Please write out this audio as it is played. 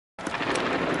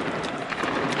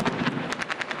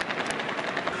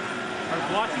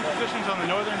Locking positions on the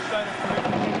northern side of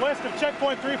Farouk. West of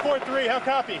checkpoint 343, how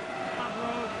copy?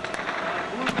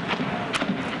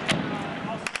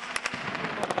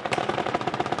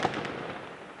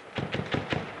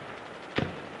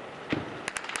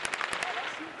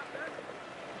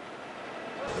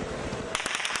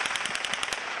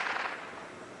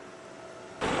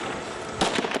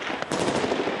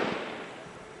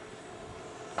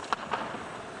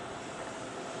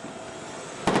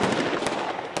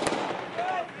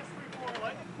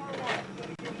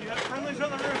 On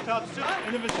the rooftops, just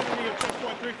in the vicinity of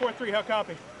checkpoint 343, how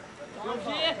copy?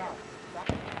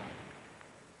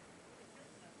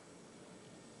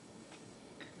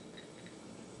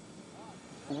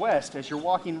 West, as you're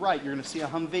walking right, you're going to see a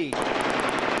Humvee.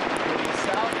 For the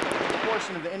south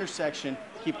portion of the intersection,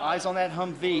 keep eyes on that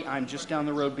Humvee. I'm just down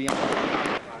the road beyond.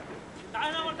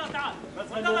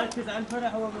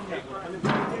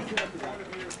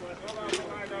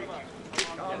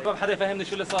 حدا يفهمني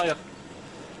شو اللي صاير.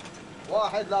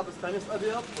 واحد لابس قميص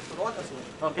ابيض وبنطلون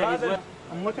اسود.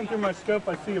 I'm looking through my scope.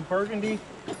 I see a burgundy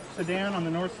sedan on the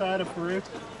north side of Farouk.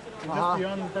 And just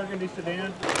beyond the burgundy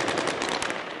sedan.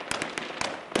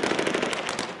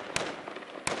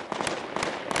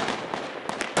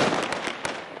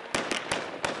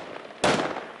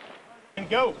 And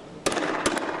go.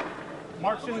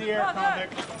 Marks in the air,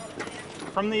 convict.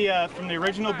 From the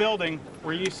original building,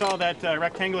 where you saw that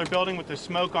rectangular building with the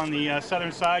smoke on the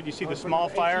southern side, you see the small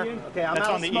fire. Okay, that's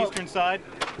on the eastern side.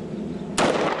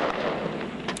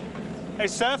 Hey,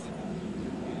 Seth.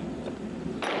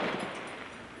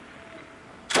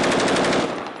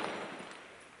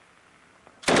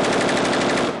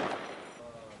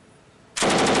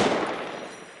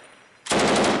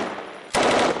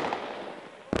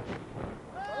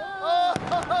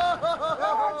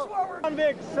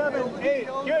 Convict 7, 8.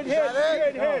 Good hits,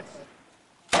 good hits.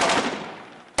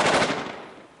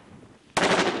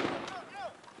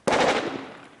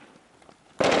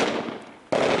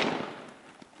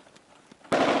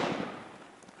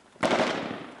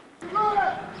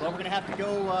 Well, we're going to have to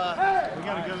go, we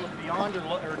got to go beyond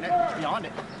or beyond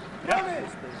it.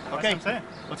 Yeah. Okay, I'm saying.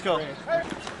 Let's go.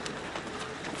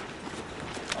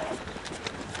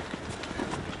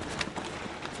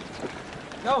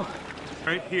 Go.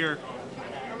 Right here,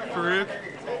 Farouk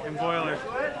and Boiler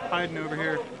hiding over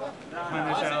here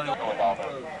behind this alley.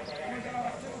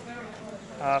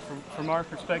 From our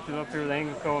perspective up here with the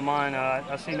angle code mine,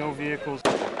 I see no vehicles.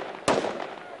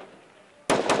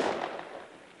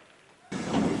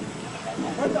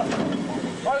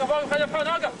 وقف وقف خلي